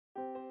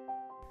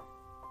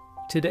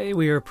Today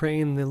we are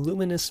praying the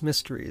luminous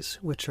mysteries,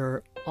 which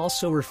are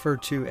also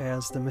referred to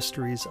as the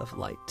mysteries of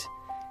light,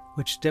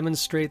 which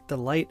demonstrate the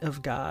light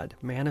of God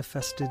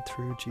manifested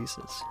through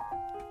Jesus.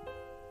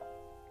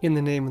 In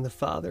the name of the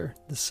Father,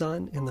 the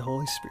Son, and the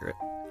Holy Spirit.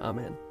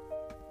 Amen.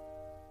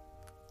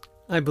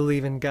 I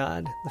believe in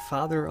God, the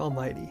Father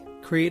Almighty,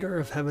 creator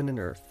of heaven and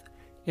earth,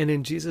 and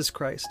in Jesus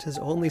Christ, his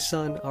only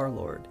Son, our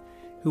Lord,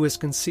 who was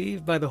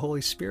conceived by the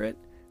Holy Spirit,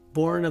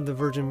 born of the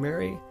Virgin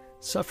Mary,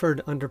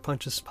 suffered under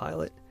Pontius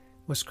Pilate,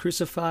 was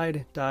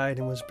crucified, died,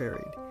 and was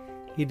buried.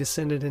 He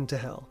descended into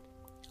hell.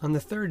 On the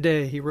third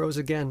day he rose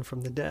again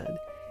from the dead.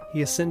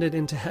 He ascended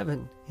into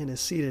heaven and is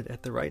seated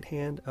at the right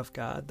hand of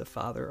God the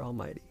Father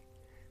Almighty.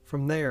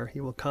 From there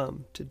he will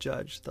come to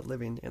judge the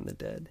living and the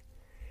dead.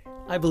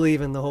 I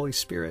believe in the Holy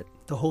Spirit,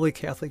 the Holy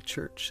Catholic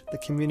Church, the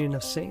communion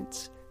of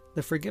saints,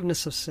 the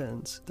forgiveness of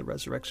sins, the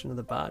resurrection of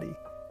the body,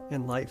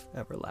 and life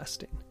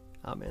everlasting.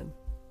 Amen.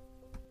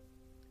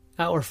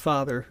 Our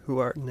Father, who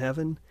art in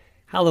heaven,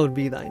 hallowed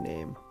be thy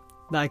name.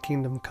 Thy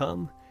kingdom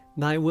come,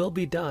 thy will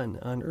be done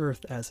on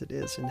earth as it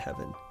is in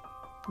heaven.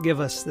 Give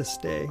us this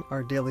day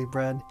our daily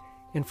bread,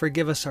 and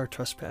forgive us our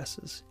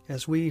trespasses,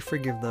 as we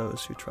forgive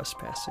those who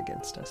trespass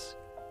against us.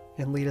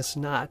 And lead us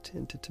not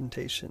into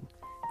temptation,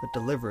 but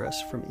deliver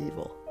us from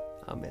evil.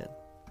 Amen.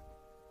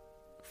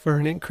 For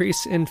an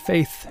increase in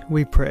faith,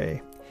 we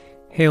pray.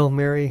 Hail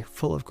Mary,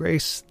 full of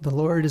grace, the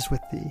Lord is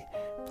with thee.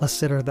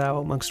 Blessed art thou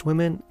amongst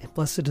women, and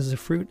blessed is the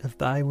fruit of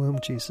thy womb,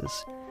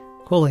 Jesus.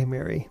 Holy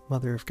Mary,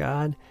 Mother of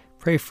God,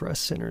 pray for us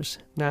sinners,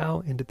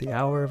 now and at the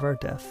hour of our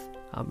death.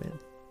 Amen.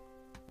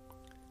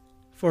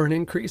 For an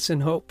increase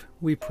in hope,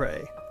 we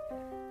pray.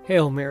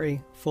 Hail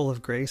Mary, full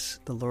of grace,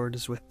 the Lord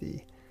is with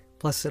thee.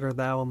 Blessed art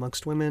thou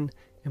amongst women,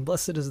 and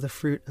blessed is the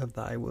fruit of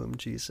thy womb,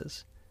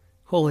 Jesus.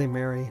 Holy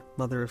Mary,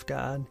 Mother of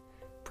God,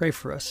 pray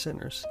for us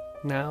sinners,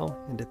 now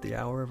and at the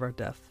hour of our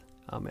death.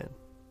 Amen.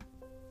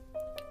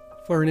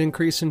 For an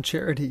increase in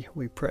charity,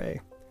 we pray.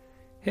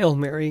 Hail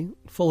Mary,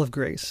 full of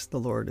grace, the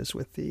Lord is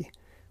with thee.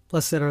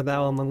 Blessed art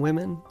thou among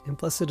women, and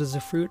blessed is the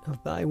fruit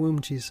of thy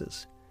womb,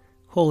 Jesus.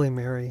 Holy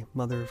Mary,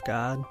 Mother of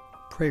God,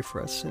 pray for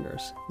us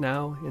sinners,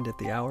 now and at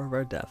the hour of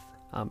our death.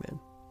 Amen.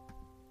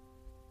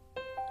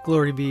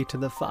 Glory be to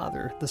the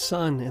Father, the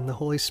Son, and the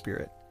Holy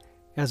Spirit,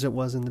 as it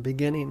was in the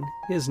beginning,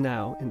 is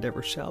now, and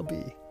ever shall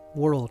be,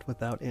 world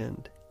without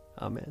end.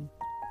 Amen.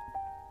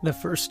 The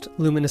first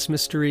luminous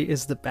mystery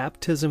is the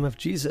baptism of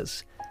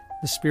Jesus.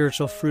 The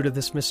spiritual fruit of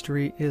this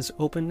mystery is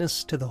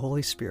openness to the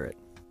Holy Spirit.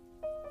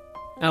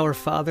 Our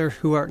Father,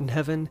 who art in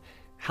heaven,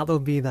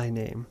 hallowed be thy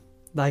name.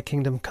 Thy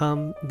kingdom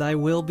come, thy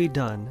will be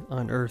done,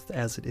 on earth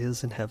as it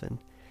is in heaven.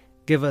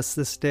 Give us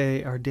this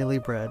day our daily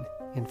bread,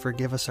 and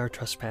forgive us our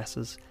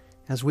trespasses,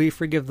 as we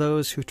forgive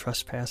those who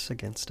trespass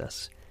against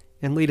us.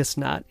 And lead us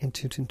not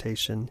into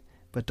temptation,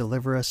 but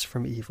deliver us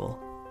from evil.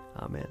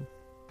 Amen.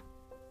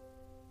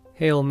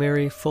 Hail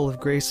Mary, full of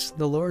grace,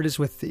 the Lord is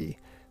with thee.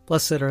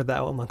 Blessed art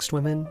thou amongst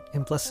women,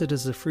 and blessed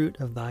is the fruit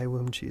of thy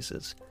womb,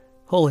 Jesus.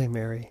 Holy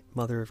Mary,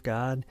 Mother of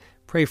God,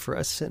 pray for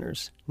us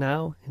sinners,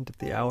 now and at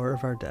the hour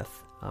of our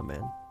death.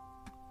 Amen.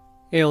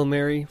 Hail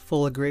Mary,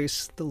 full of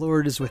grace, the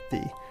Lord is with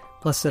thee.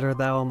 Blessed art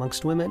thou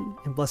amongst women,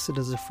 and blessed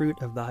is the fruit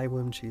of thy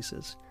womb,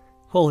 Jesus.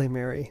 Holy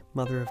Mary,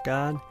 Mother of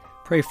God,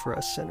 pray for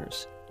us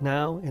sinners,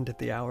 now and at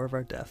the hour of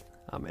our death.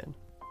 Amen.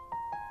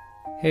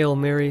 Hail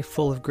Mary,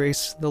 full of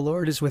grace, the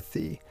Lord is with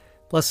thee.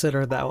 Blessed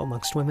art thou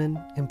amongst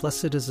women, and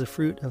blessed is the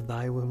fruit of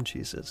thy womb,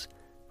 Jesus.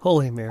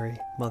 Holy Mary,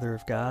 Mother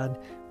of God,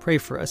 pray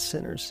for us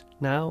sinners,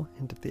 now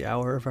and at the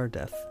hour of our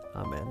death.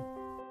 Amen.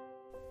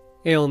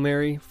 Hail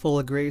Mary, full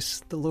of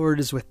grace, the Lord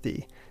is with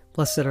thee.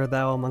 Blessed art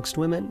thou amongst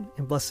women,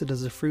 and blessed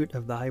is the fruit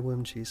of thy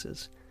womb,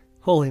 Jesus.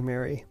 Holy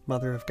Mary,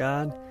 Mother of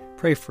God,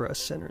 pray for us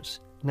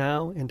sinners,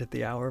 now and at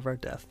the hour of our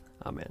death.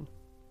 Amen.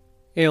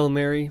 Hail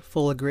Mary,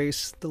 full of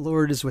grace, the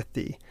Lord is with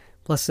thee.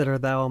 Blessed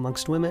art thou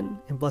amongst women,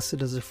 and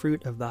blessed is the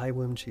fruit of thy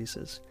womb,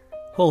 Jesus.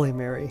 Holy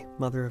Mary,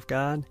 Mother of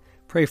God,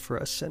 pray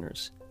for us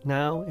sinners,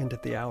 now and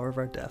at the hour of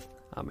our death.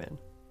 Amen.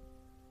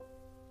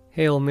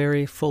 Hail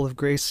Mary, full of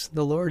grace,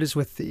 the Lord is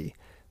with thee.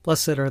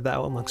 Blessed art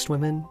thou amongst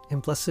women,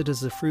 and blessed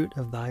is the fruit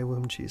of thy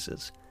womb,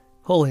 Jesus.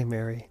 Holy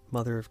Mary,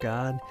 Mother of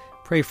God,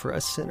 pray for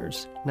us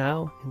sinners,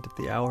 now and at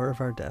the hour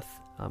of our death.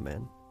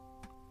 Amen.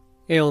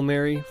 Hail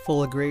Mary,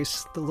 full of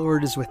grace, the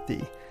Lord is with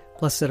thee.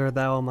 Blessed art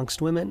thou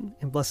amongst women,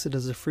 and blessed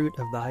is the fruit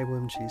of thy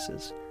womb,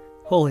 Jesus.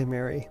 Holy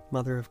Mary,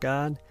 Mother of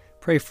God,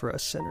 pray for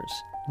us sinners,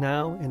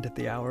 now and at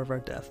the hour of our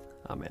death.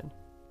 Amen.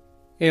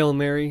 Hail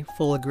Mary,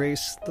 full of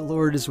grace, the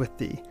Lord is with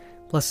thee.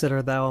 Blessed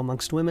art thou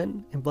amongst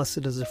women, and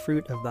blessed is the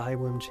fruit of thy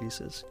womb,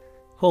 Jesus.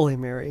 Holy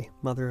Mary,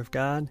 Mother of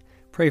God,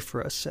 pray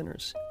for us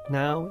sinners,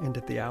 now and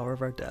at the hour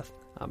of our death.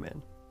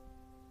 Amen.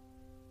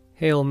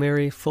 Hail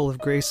Mary, full of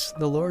grace,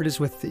 the Lord is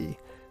with thee.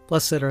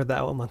 Blessed art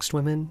thou amongst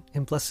women,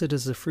 and blessed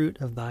is the fruit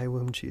of thy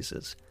womb,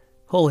 Jesus.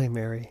 Holy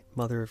Mary,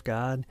 Mother of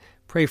God,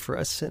 pray for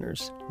us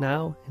sinners,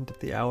 now and at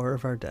the hour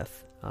of our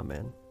death.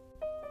 Amen.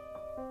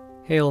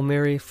 Hail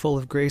Mary, full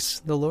of grace,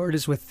 the Lord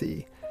is with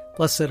thee.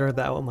 Blessed art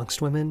thou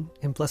amongst women,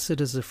 and blessed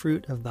is the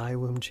fruit of thy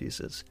womb,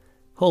 Jesus.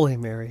 Holy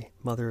Mary,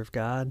 Mother of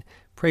God,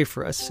 pray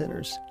for us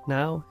sinners,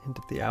 now and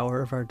at the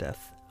hour of our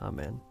death.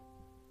 Amen.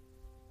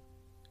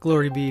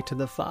 Glory be to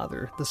the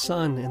Father, the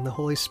Son, and the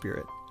Holy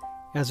Spirit,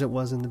 as it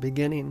was in the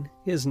beginning,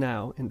 is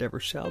now, and ever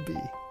shall be,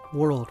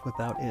 world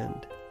without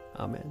end.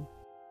 Amen.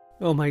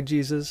 O my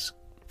Jesus,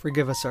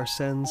 forgive us our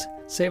sins,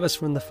 save us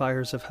from the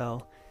fires of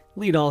hell,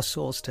 lead all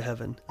souls to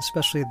heaven,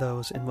 especially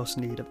those in most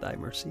need of thy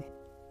mercy.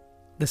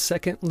 The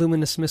second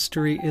luminous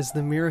mystery is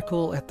the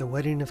miracle at the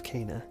wedding of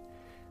Cana.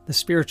 The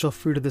spiritual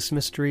fruit of this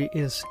mystery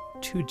is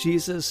to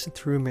Jesus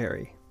through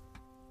Mary.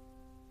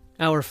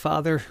 Our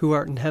Father, who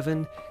art in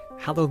heaven,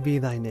 hallowed be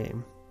thy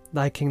name.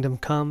 Thy kingdom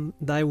come,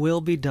 thy will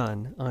be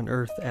done, on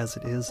earth as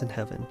it is in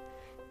heaven.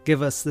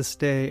 Give us this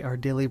day our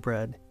daily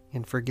bread,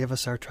 and forgive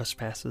us our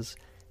trespasses,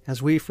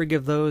 as we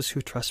forgive those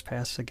who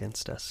trespass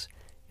against us.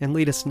 And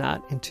lead us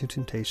not into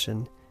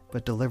temptation,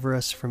 but deliver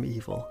us from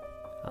evil.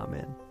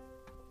 Amen.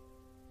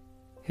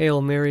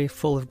 Hail Mary,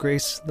 full of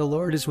grace, the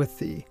Lord is with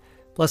thee.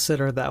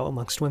 Blessed art thou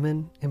amongst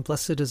women, and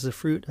blessed is the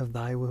fruit of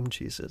thy womb,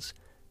 Jesus.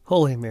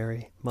 Holy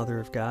Mary, Mother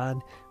of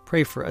God,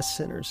 pray for us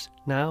sinners,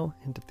 now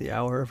and at the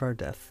hour of our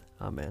death.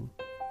 Amen.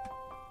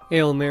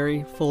 Hail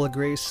Mary, full of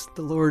grace,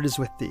 the Lord is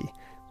with thee.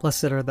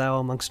 Blessed art thou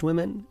amongst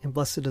women, and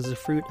blessed is the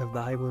fruit of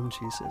thy womb,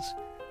 Jesus.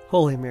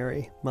 Holy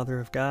Mary, Mother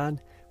of God,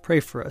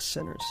 pray for us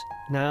sinners,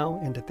 now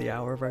and at the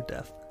hour of our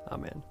death.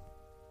 Amen.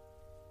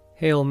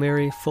 Hail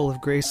Mary, full of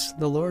grace,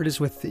 the Lord is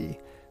with thee.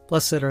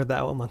 Blessed art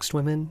thou amongst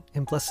women,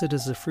 and blessed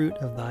is the fruit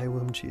of thy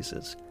womb,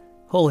 Jesus.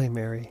 Holy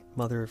Mary,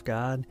 Mother of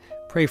God,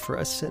 pray for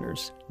us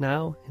sinners,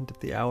 now and at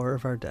the hour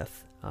of our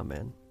death.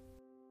 Amen.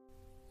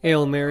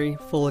 Hail Mary,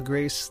 full of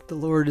grace, the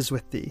Lord is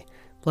with thee.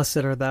 Blessed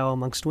art thou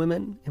amongst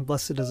women, and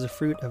blessed is the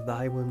fruit of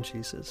thy womb,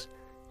 Jesus.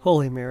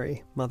 Holy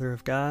Mary, Mother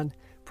of God,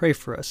 pray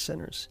for us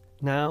sinners,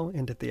 now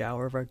and at the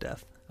hour of our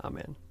death.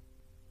 Amen.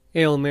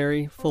 Hail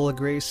Mary, full of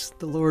grace,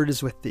 the Lord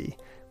is with thee.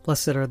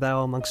 Blessed art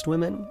thou amongst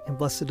women, and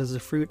blessed is the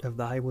fruit of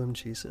thy womb,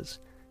 Jesus.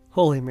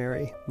 Holy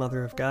Mary,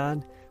 Mother of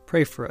God,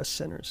 pray for us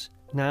sinners,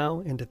 now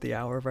and at the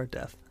hour of our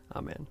death.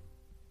 Amen.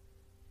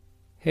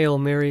 Hail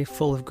Mary,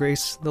 full of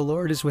grace, the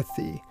Lord is with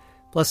thee.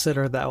 Blessed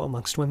art thou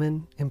amongst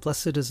women, and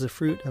blessed is the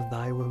fruit of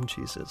thy womb,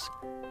 Jesus.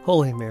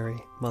 Holy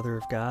Mary, Mother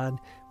of God,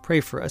 pray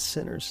for us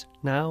sinners,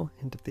 now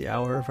and at the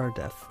hour of our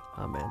death.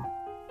 Amen.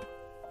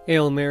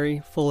 Hail Mary,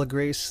 full of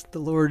grace, the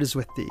Lord is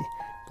with thee.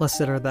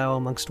 Blessed art thou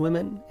amongst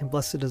women, and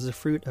blessed is the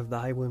fruit of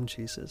thy womb,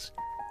 Jesus.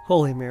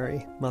 Holy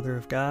Mary, Mother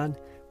of God,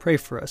 pray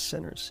for us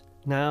sinners,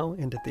 now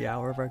and at the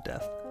hour of our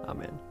death.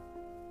 Amen.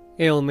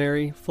 Hail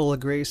Mary, full of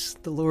grace,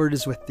 the Lord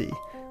is with thee.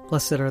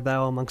 Blessed art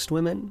thou amongst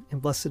women,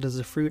 and blessed is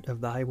the fruit of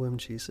thy womb,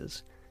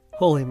 Jesus.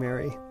 Holy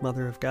Mary,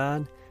 Mother of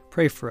God,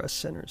 pray for us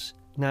sinners,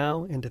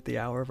 now and at the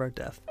hour of our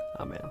death.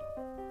 Amen.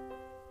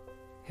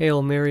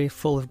 Hail Mary,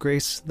 full of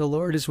grace, the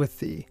Lord is with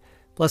thee.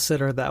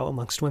 Blessed art thou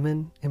amongst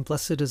women, and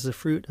blessed is the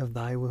fruit of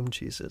thy womb,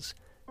 Jesus.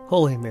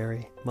 Holy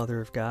Mary, Mother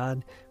of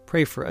God,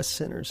 pray for us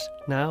sinners,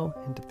 now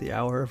and at the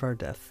hour of our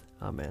death.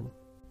 Amen.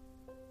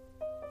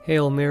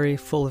 Hail Mary,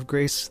 full of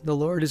grace, the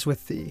Lord is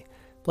with thee.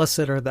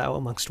 Blessed art thou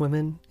amongst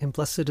women, and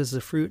blessed is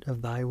the fruit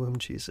of thy womb,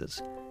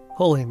 Jesus.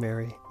 Holy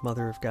Mary,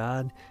 Mother of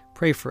God,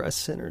 pray for us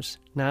sinners,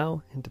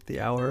 now and at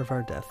the hour of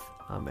our death.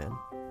 Amen.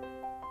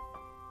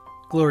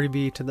 Glory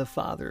be to the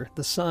Father,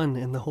 the Son,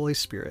 and the Holy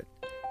Spirit,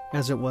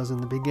 as it was in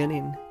the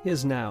beginning,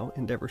 is now,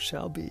 and ever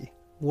shall be,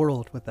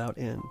 world without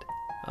end.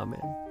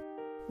 Amen.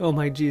 O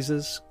my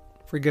Jesus,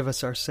 forgive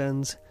us our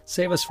sins,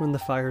 save us from the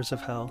fires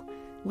of hell,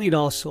 lead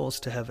all souls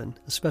to heaven,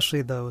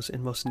 especially those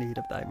in most need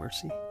of thy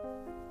mercy.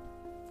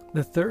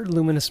 The third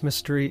luminous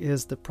mystery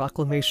is the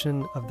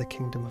proclamation of the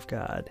kingdom of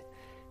God.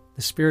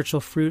 The spiritual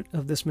fruit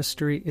of this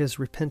mystery is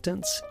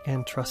repentance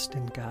and trust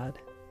in God.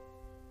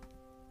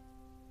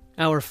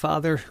 Our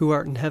Father, who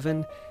art in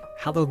heaven,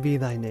 hallowed be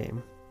thy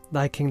name.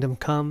 Thy kingdom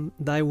come,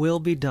 thy will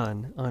be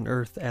done, on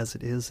earth as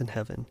it is in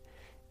heaven.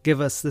 Give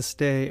us this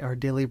day our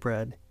daily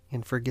bread,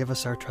 and forgive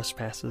us our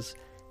trespasses,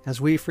 as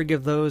we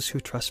forgive those who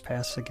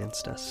trespass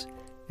against us.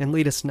 And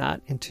lead us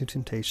not into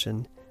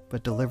temptation,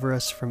 but deliver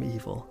us from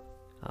evil.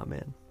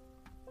 Amen.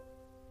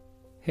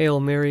 Hail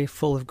Mary,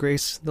 full of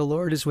grace, the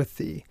Lord is with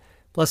thee.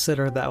 Blessed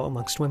art thou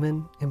amongst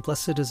women, and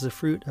blessed is the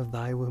fruit of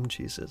thy womb,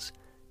 Jesus.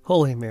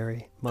 Holy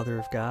Mary, Mother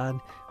of God,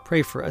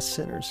 pray for us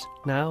sinners,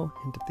 now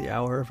and at the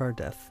hour of our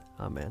death.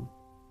 Amen.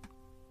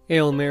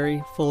 Hail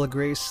Mary, full of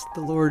grace,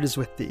 the Lord is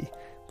with thee.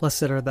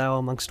 Blessed art thou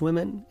amongst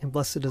women, and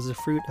blessed is the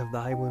fruit of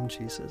thy womb,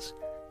 Jesus.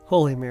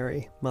 Holy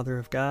Mary, Mother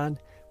of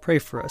God, pray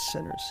for us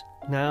sinners,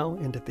 now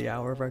and at the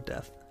hour of our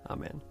death.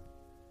 Amen.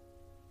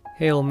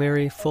 Hail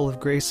Mary, full of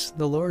grace,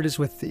 the Lord is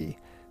with thee.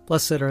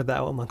 Blessed art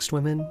thou amongst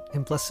women,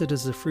 and blessed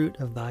is the fruit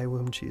of thy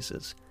womb,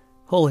 Jesus.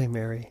 Holy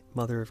Mary,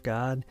 Mother of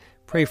God,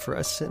 pray for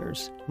us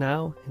sinners,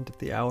 now and at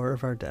the hour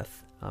of our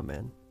death.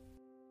 Amen.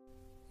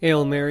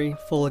 Hail Mary,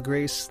 full of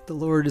grace, the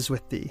Lord is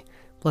with thee.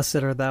 Blessed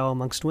art thou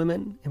amongst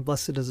women, and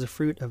blessed is the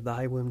fruit of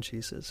thy womb,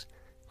 Jesus.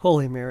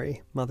 Holy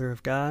Mary, Mother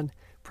of God,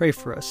 pray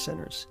for us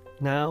sinners,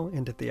 now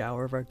and at the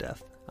hour of our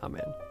death.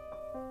 Amen.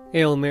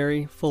 Hail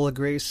Mary, full of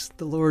grace,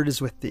 the Lord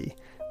is with thee.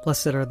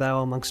 Blessed art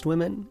thou amongst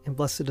women, and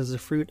blessed is the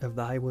fruit of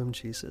thy womb,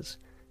 Jesus.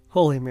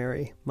 Holy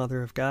Mary,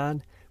 Mother of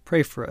God,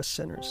 pray for us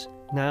sinners,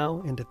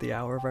 now and at the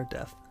hour of our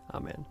death.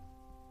 Amen.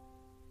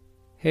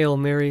 Hail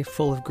Mary,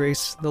 full of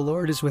grace, the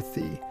Lord is with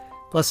thee.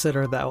 Blessed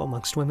art thou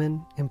amongst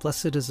women, and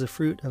blessed is the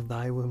fruit of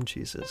thy womb,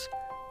 Jesus.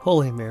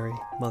 Holy Mary,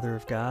 Mother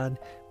of God,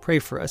 pray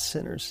for us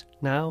sinners,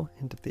 now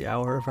and at the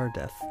hour of our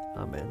death.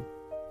 Amen.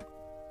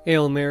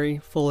 Hail Mary,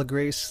 full of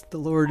grace, the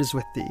Lord is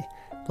with thee.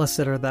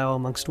 Blessed art thou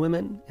amongst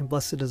women, and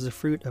blessed is the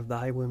fruit of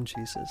thy womb,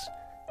 Jesus.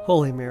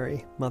 Holy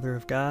Mary, Mother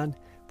of God,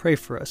 pray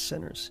for us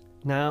sinners,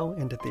 now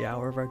and at the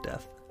hour of our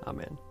death.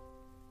 Amen.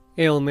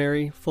 Hail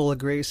Mary, full of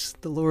grace,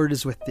 the Lord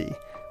is with thee.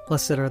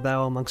 Blessed art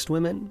thou amongst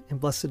women, and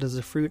blessed is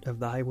the fruit of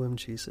thy womb,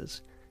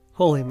 Jesus.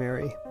 Holy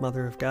Mary,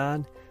 Mother of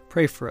God,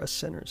 pray for us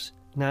sinners,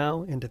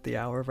 now and at the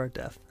hour of our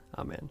death.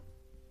 Amen.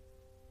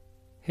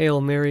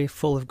 Hail Mary,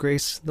 full of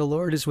grace, the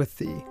Lord is with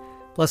thee.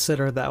 Blessed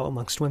art thou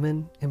amongst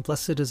women, and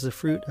blessed is the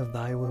fruit of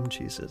thy womb,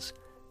 Jesus.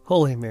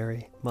 Holy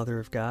Mary, Mother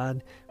of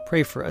God,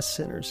 pray for us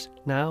sinners,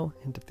 now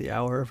and at the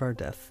hour of our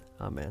death.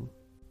 Amen.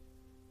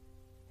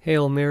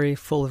 Hail Mary,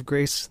 full of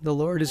grace, the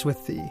Lord is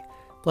with thee.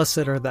 Blessed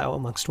art thou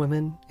amongst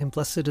women, and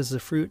blessed is the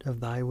fruit of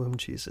thy womb,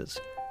 Jesus.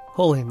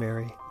 Holy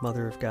Mary,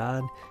 Mother of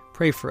God,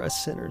 pray for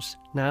us sinners,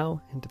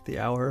 now and at the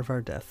hour of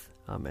our death.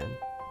 Amen.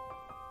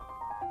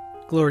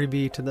 Glory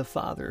be to the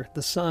Father,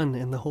 the Son,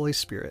 and the Holy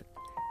Spirit,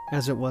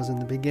 as it was in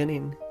the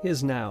beginning,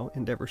 is now,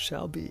 and ever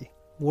shall be,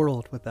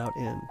 world without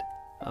end.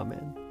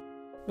 Amen.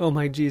 O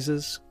my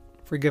Jesus,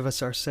 forgive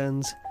us our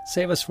sins,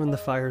 save us from the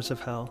fires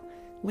of hell,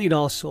 lead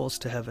all souls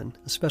to heaven,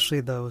 especially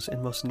those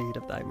in most need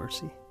of thy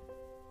mercy.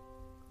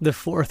 The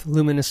fourth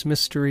luminous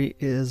mystery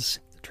is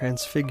the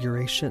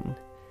Transfiguration.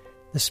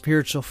 The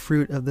spiritual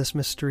fruit of this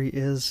mystery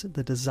is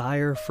the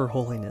desire for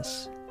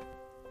holiness.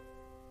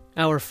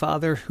 Our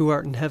Father, who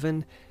art in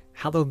heaven,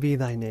 hallowed be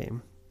thy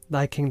name.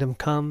 Thy kingdom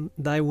come,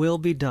 thy will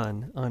be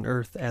done, on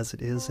earth as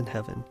it is in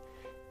heaven.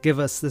 Give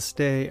us this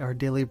day our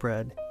daily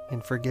bread,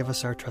 and forgive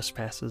us our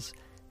trespasses,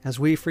 as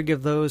we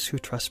forgive those who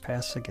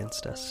trespass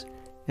against us.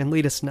 And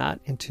lead us not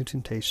into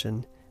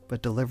temptation,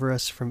 but deliver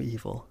us from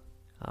evil.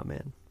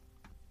 Amen.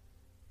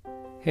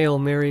 Hail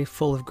Mary,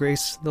 full of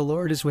grace, the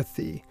Lord is with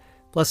thee.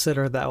 Blessed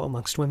art thou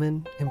amongst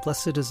women, and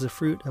blessed is the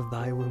fruit of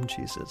thy womb,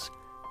 Jesus.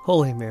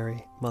 Holy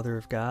Mary, Mother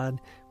of God,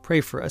 pray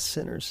for us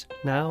sinners,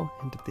 now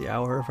and at the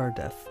hour of our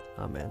death.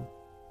 Amen.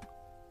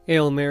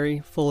 Hail Mary,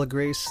 full of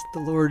grace, the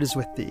Lord is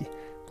with thee.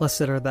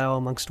 Blessed art thou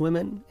amongst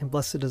women, and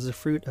blessed is the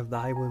fruit of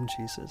thy womb,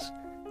 Jesus.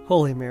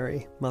 Holy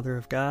Mary, Mother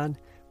of God,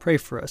 pray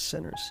for us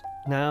sinners,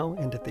 now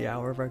and at the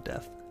hour of our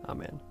death.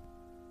 Amen.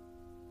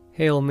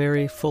 Hail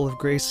Mary, full of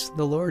grace,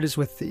 the Lord is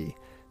with thee.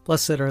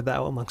 Blessed art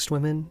thou amongst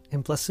women,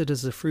 and blessed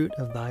is the fruit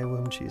of thy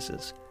womb,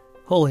 Jesus.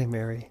 Holy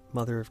Mary,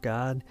 Mother of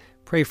God,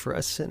 pray for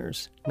us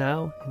sinners,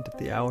 now and at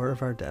the hour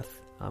of our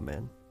death.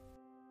 Amen.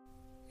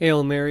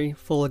 Hail Mary,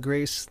 full of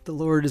grace, the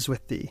Lord is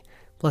with thee.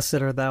 Blessed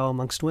art thou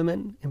amongst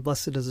women, and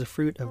blessed is the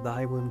fruit of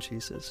thy womb,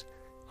 Jesus.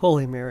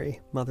 Holy Mary,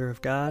 Mother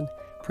of God,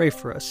 pray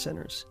for us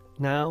sinners,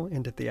 now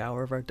and at the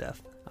hour of our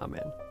death.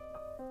 Amen.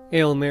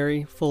 Hail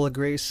Mary, full of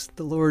grace,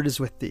 the Lord is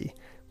with thee.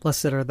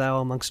 Blessed art thou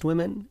amongst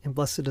women, and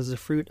blessed is the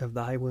fruit of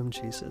thy womb,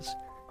 Jesus.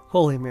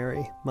 Holy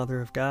Mary,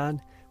 Mother of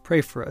God,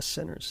 pray for us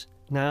sinners,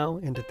 now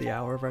and at the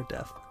hour of our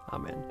death.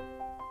 Amen.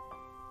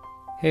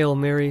 Hail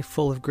Mary,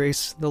 full of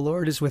grace, the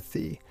Lord is with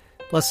thee.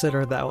 Blessed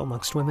art thou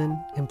amongst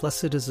women, and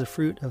blessed is the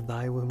fruit of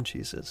thy womb,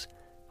 Jesus.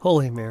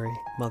 Holy Mary,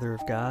 Mother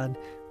of God,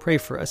 pray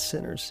for us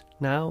sinners,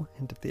 now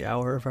and at the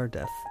hour of our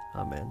death.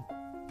 Amen.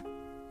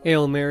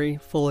 Hail Mary,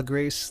 full of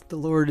grace, the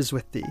Lord is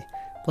with thee.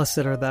 Blessed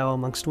art thou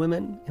amongst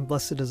women, and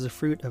blessed is the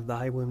fruit of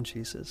thy womb,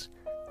 Jesus.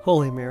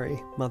 Holy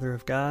Mary, Mother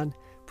of God,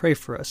 pray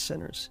for us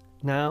sinners,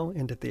 now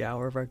and at the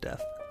hour of our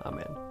death.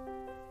 Amen.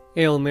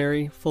 Hail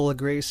Mary, full of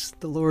grace,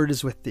 the Lord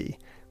is with thee.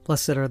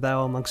 Blessed art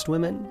thou amongst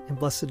women, and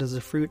blessed is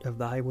the fruit of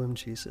thy womb,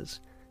 Jesus.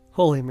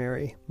 Holy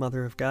Mary,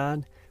 Mother of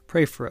God,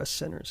 pray for us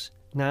sinners,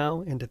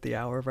 now and at the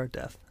hour of our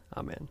death.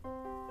 Amen.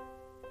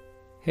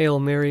 Hail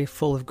Mary,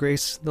 full of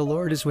grace, the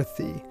Lord is with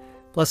thee.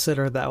 Blessed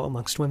art thou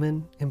amongst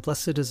women, and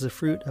blessed is the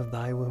fruit of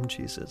thy womb,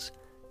 Jesus.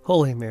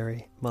 Holy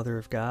Mary, Mother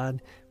of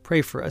God,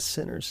 pray for us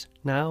sinners,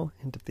 now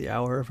and at the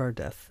hour of our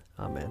death.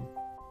 Amen.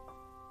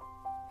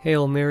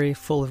 Hail Mary,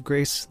 full of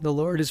grace, the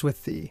Lord is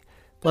with thee.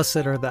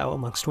 Blessed art thou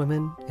amongst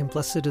women, and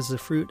blessed is the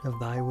fruit of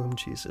thy womb,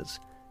 Jesus.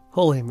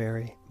 Holy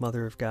Mary,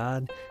 Mother of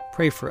God,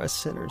 pray for us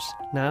sinners,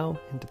 now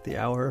and at the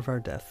hour of our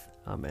death.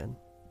 Amen.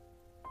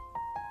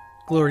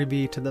 Glory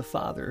be to the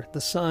Father,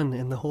 the Son,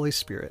 and the Holy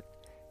Spirit,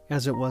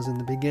 as it was in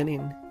the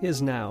beginning,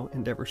 is now,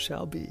 and ever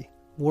shall be,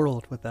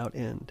 world without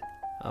end.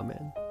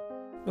 Amen.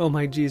 O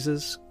my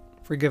Jesus,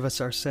 forgive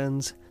us our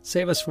sins,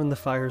 save us from the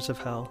fires of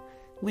hell,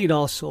 lead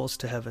all souls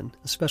to heaven,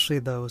 especially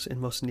those in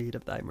most need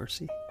of thy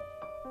mercy.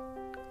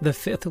 The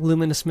fifth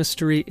luminous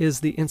mystery is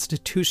the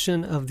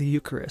institution of the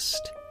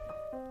Eucharist.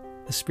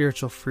 The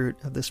spiritual fruit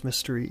of this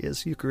mystery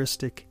is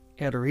Eucharistic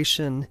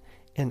adoration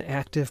and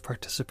active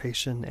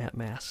participation at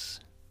Mass.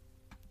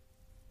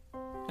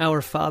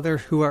 Our Father,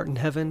 who art in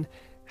heaven,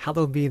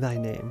 hallowed be thy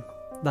name.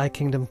 Thy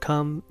kingdom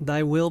come,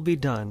 thy will be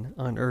done,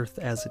 on earth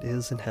as it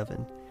is in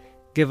heaven.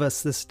 Give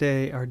us this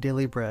day our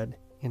daily bread,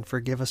 and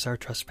forgive us our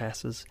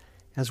trespasses,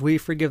 as we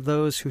forgive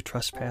those who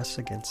trespass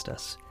against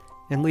us.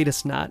 And lead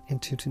us not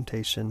into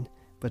temptation,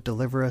 but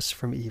deliver us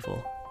from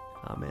evil.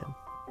 Amen.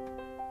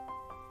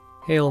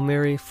 Hail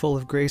Mary, full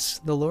of grace,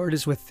 the Lord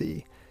is with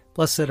thee.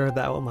 Blessed art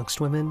thou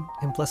amongst women,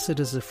 and blessed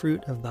is the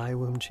fruit of thy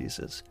womb,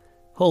 Jesus.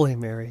 Holy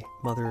Mary,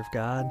 Mother of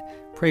God,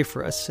 pray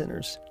for us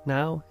sinners,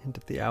 now and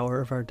at the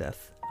hour of our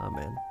death.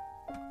 Amen.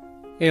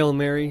 Hail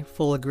Mary,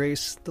 full of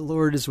grace, the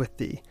Lord is with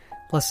thee.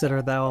 Blessed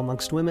art thou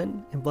amongst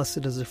women, and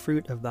blessed is the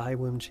fruit of thy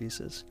womb,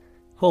 Jesus.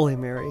 Holy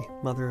Mary,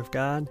 Mother of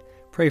God,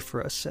 pray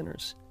for us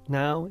sinners,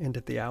 now and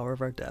at the hour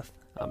of our death.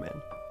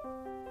 Amen.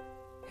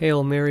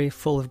 Hail Mary,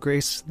 full of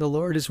grace, the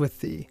Lord is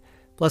with thee.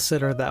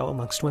 Blessed art thou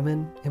amongst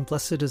women, and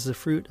blessed is the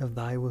fruit of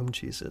thy womb,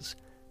 Jesus.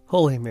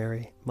 Holy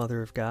Mary,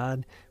 Mother of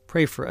God,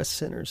 pray for us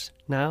sinners,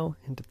 now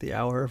and at the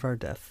hour of our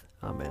death.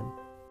 Amen.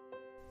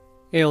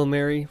 Hail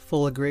Mary,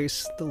 full of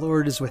grace, the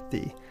Lord is with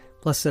thee.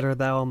 Blessed art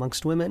thou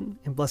amongst women,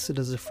 and blessed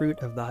is the fruit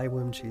of thy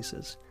womb,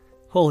 Jesus.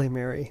 Holy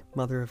Mary,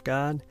 Mother of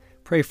God,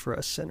 pray for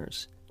us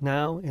sinners,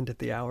 now and at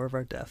the hour of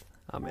our death.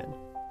 Amen.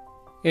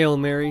 Hail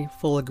Mary,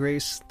 full of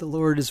grace, the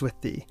Lord is with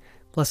thee.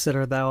 Blessed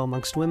art thou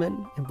amongst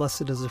women, and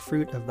blessed is the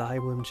fruit of thy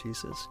womb,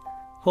 Jesus.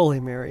 Holy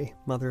Mary,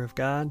 Mother of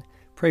God,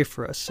 pray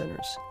for us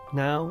sinners,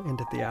 now and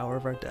at the hour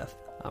of our death.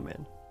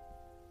 Amen.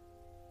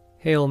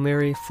 Hail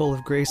Mary, full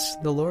of grace,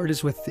 the Lord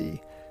is with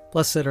thee.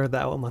 Blessed art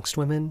thou amongst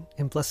women,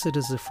 and blessed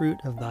is the fruit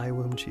of thy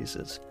womb,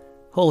 Jesus.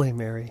 Holy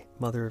Mary,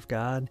 Mother of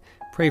God,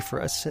 pray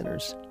for us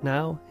sinners,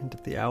 now and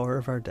at the hour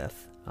of our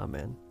death.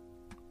 Amen.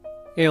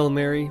 Hail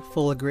Mary,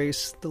 full of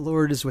grace, the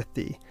Lord is with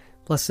thee.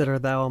 Blessed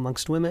art thou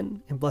amongst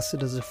women, and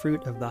blessed is the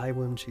fruit of thy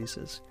womb,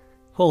 Jesus.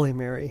 Holy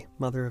Mary,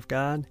 Mother of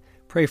God,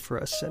 pray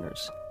for us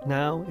sinners,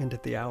 now and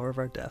at the hour of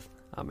our death.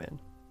 Amen.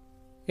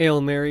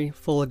 Hail Mary,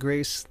 full of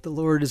grace, the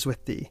Lord is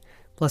with thee.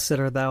 Blessed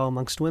art thou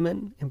amongst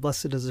women, and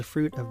blessed is the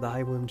fruit of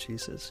thy womb,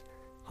 Jesus.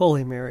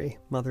 Holy Mary,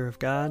 Mother of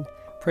God,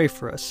 pray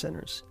for us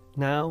sinners,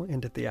 now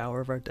and at the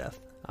hour of our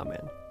death.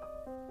 Amen.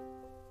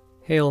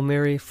 Hail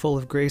Mary, full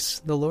of grace,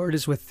 the Lord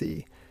is with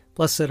thee.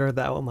 Blessed art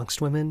thou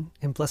amongst women,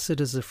 and blessed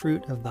is the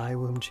fruit of thy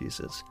womb,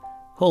 Jesus.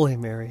 Holy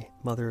Mary,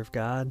 Mother of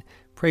God,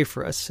 pray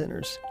for us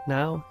sinners,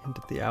 now and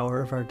at the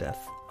hour of our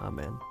death.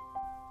 Amen.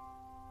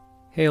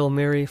 Hail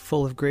Mary,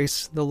 full of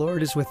grace, the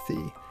Lord is with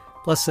thee.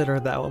 Blessed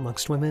art thou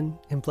amongst women,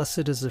 and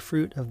blessed is the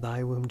fruit of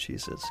thy womb,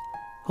 Jesus.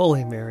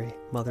 Holy Mary,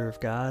 Mother of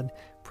God,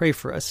 pray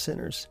for us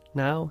sinners,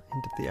 now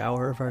and at the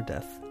hour of our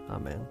death.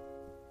 Amen.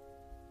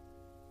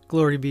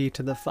 Glory be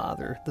to the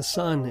Father, the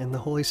Son, and the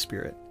Holy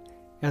Spirit,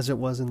 as it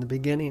was in the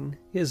beginning,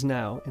 is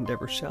now, and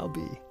ever shall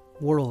be,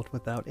 world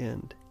without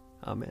end.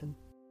 Amen.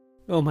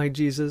 O my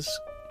Jesus,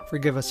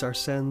 forgive us our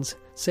sins,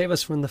 save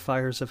us from the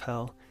fires of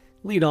hell,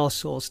 lead all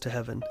souls to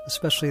heaven,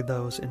 especially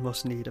those in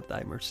most need of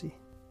thy mercy.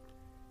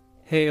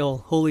 Hail,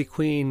 Holy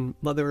Queen,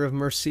 Mother of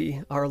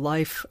Mercy, our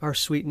life, our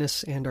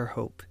sweetness, and our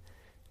hope.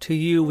 To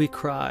you we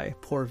cry,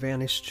 poor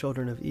vanished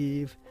children of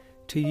Eve.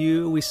 To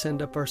you we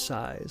send up our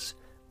sighs,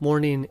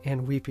 mourning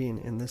and weeping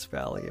in this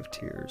valley of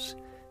tears.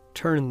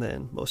 Turn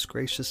then, most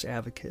gracious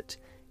Advocate,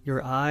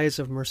 your eyes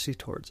of mercy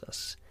towards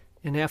us,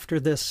 and after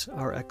this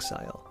our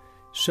exile,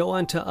 show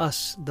unto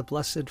us the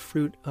blessed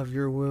fruit of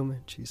your womb,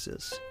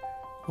 Jesus.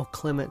 O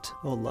clement,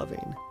 O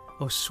loving,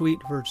 O sweet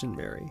Virgin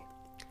Mary,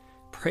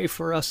 pray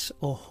for us,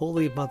 O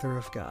Holy Mother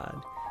of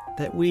God,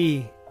 that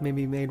we may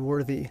be made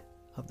worthy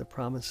of the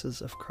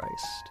promises of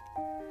Christ.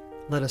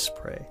 Let us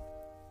pray.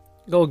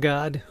 O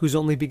God, whose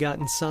only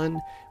begotten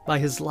Son, by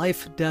his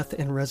life, death,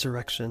 and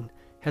resurrection,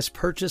 has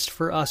purchased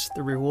for us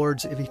the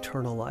rewards of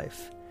eternal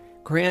life,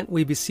 grant,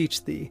 we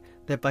beseech thee,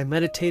 that by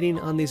meditating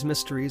on these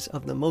mysteries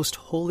of the most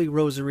holy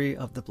rosary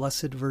of the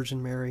Blessed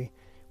Virgin Mary,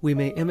 we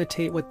may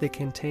imitate what they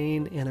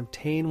contain and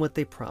obtain what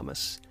they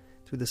promise,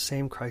 through the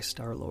same Christ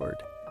our Lord.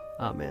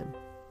 Amen.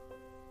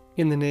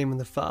 In the name of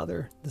the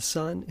Father, the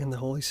Son, and the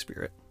Holy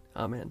Spirit.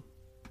 Amen.